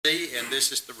And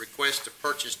this is the request to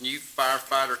purchase new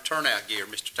firefighter turnout gear.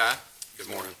 Mr. Ty? Good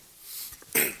morning.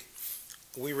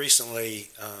 We recently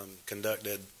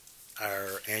conducted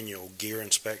our annual gear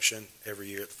inspection every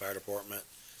year at the fire department.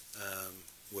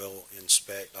 We'll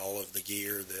inspect all of the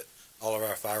gear that all of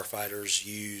our firefighters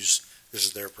use. This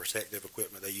is their protective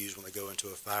equipment they use when they go into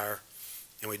a fire.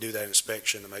 And we do that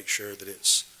inspection to make sure that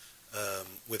it's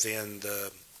within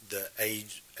the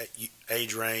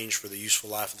age range for the useful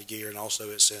life of the gear, and also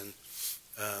it's in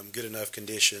good enough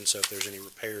condition so if there's any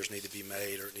repairs need to be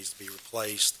made or it needs to be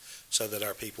replaced, so that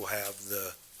our people have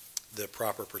the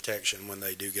proper protection when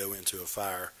they do go into a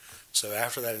fire. So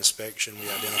after that inspection, we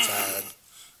identified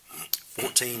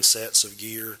 14 sets of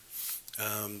gear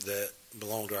that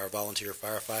belong to our volunteer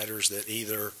firefighters that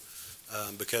either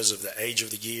because of the age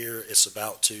of the gear, it's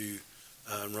about to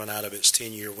run out of its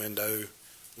 10-year window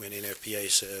when NFPA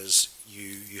says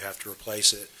you have to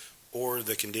replace it, or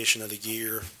the condition of the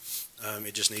gear,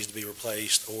 it just needs to be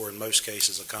replaced, or in most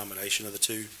cases a combination of the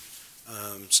two.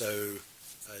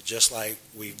 Just like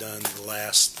we've done the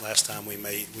last time we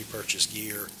purchased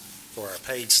gear for our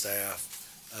paid staff,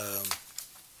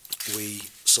 we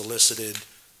solicited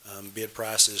bid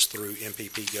prices through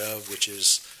MPP Gov, which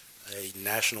is a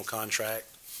national contract.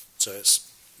 So it's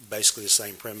basically the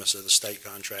same premise of the state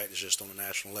contract, it's just on a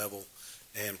national level,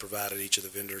 and provided each of the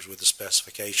vendors with the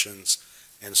specifications.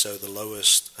 And so the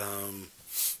lowest,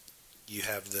 you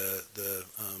have the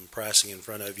pricing in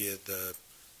front of you, the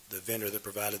vendor that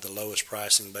provided the lowest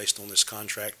pricing based on this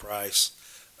contract price,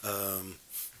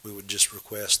 we would just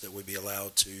request that we be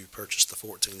allowed to purchase the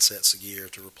 14 sets of gear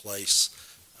to replace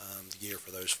the gear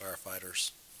for those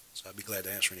firefighters. So I'd be glad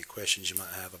to answer any questions you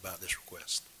might have about this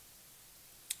request.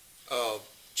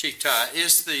 Chief Ty,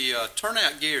 is the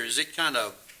turnout gear, is it kind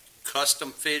of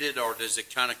custom fitted, or does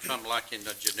it kind of come like in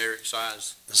the generic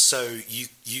size? So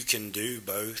you can do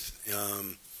both.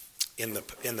 In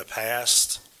the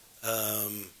past,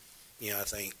 I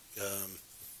think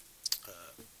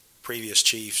previous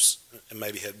chiefs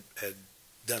maybe had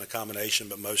done a combination,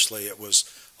 but mostly it was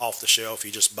off the shelf. You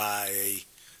just buy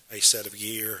a set of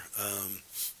gear.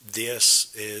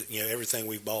 This is, everything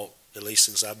we've bought, at least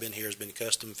since I've been here, has been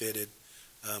custom fitted,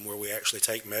 where we actually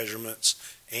take measurements.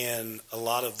 And a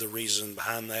lot of the reason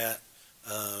behind that,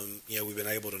 we've been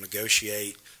able to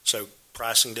negotiate. So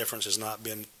pricing difference has not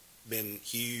been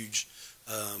huge,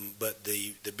 but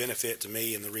the benefit to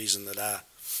me, and the reason that I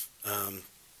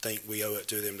think we owe it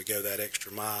to them to go that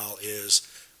extra mile is,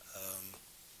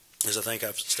 as I think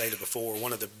I've stated before,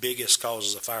 one of the biggest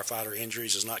causes of firefighter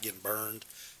injuries is not getting burned.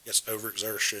 It's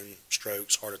overexertion,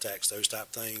 strokes, heart attacks, those type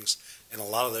things. And a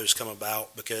lot of those come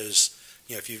about because,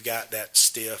 if you've got that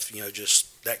stiff,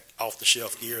 just that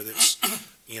off-the-shelf gear that's,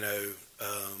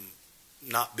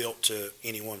 not built to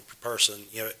any one person,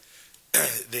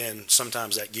 then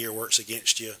sometimes that gear works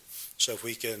against you. So if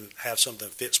we can have something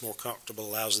that fits more comfortable,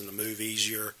 allows them to move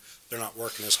easier, they're not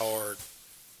working as hard.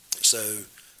 So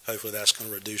hopefully that's going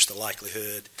to reduce the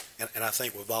likelihood. And I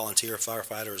think with volunteer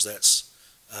firefighters, that's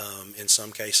in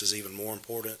some cases even more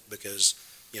important because,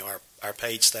 our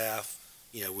paid staff,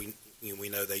 we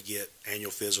know they get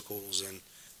annual physicals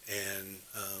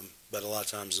but a lot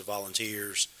of times the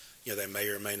volunteers, they may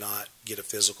or may not get a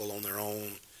physical on their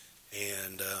own.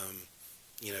 And,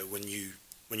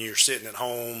 when you're sitting at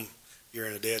home, you're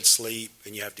in a dead sleep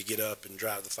and you have to get up and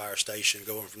drive the fire station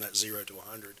going from that 0 to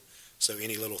 100. So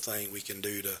any little thing we can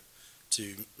do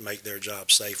to make their job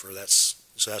safer, that's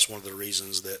one of the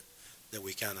reasons that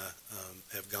we kind of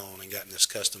have gone and gotten this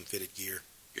custom fitted gear.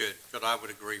 Good. I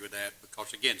would agree with that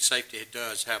because, again, safety, it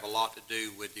does have a lot to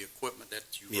do with the equipment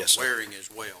that you are wearing as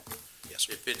well. Yes,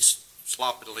 sir. If it's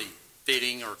sloppily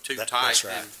fitting or too tight,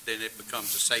 right, then it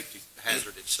becomes a safety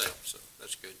hazard itself. So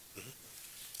that's good. Mm-hmm.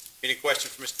 Any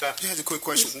questions for Mr. Ty? I had a quick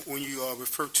question. When you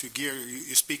refer to gear,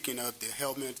 you're speaking of the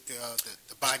helmet,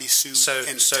 the bodysuit,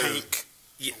 and the tank?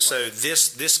 Yeah, so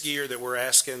this gear that we're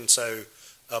asking,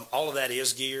 all of that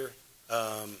is gear.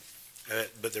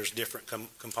 But there's different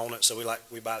components. So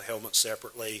we buy the helmets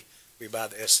separately. We buy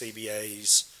the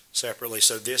SCBAs separately.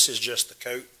 So this is just the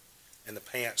coat and the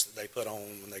pants that they put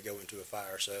on when they go into a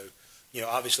fire. So,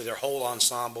 obviously their whole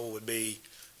ensemble would be,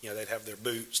 they'd have their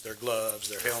boots, their gloves,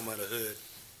 their helmet, a hood,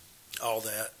 all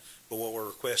that. But what we're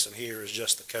requesting here is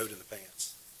just the coat and the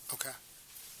pants. Okay.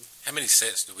 How many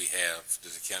sets do we have?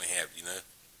 Does the county have,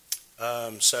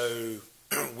 So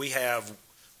we have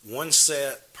one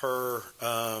set per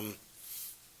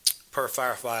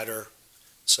firefighter,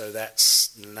 so that's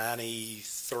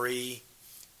 93.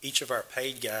 Each of our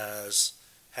paid guys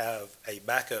have a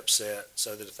backup set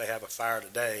so that if they have a fire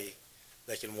today,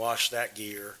 they can wash that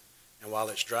gear, and while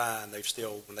it's drying,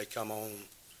 when they come on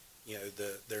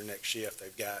their next shift,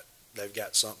 they've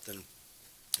got something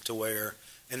to wear.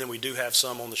 And then we do have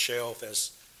some on the shelf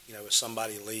as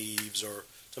somebody leaves, or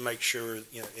to make sure, and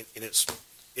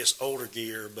it's older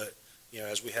gear, but,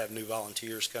 as we have new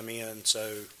volunteers come in,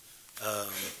 so,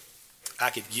 I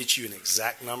could get you an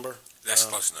exact number. That's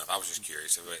close enough. I was just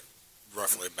curious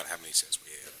roughly about how many sets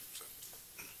we have. So.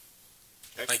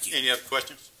 Okay. Thank you. Any other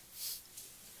questions?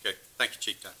 Okay, thank you,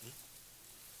 Chief Dunn.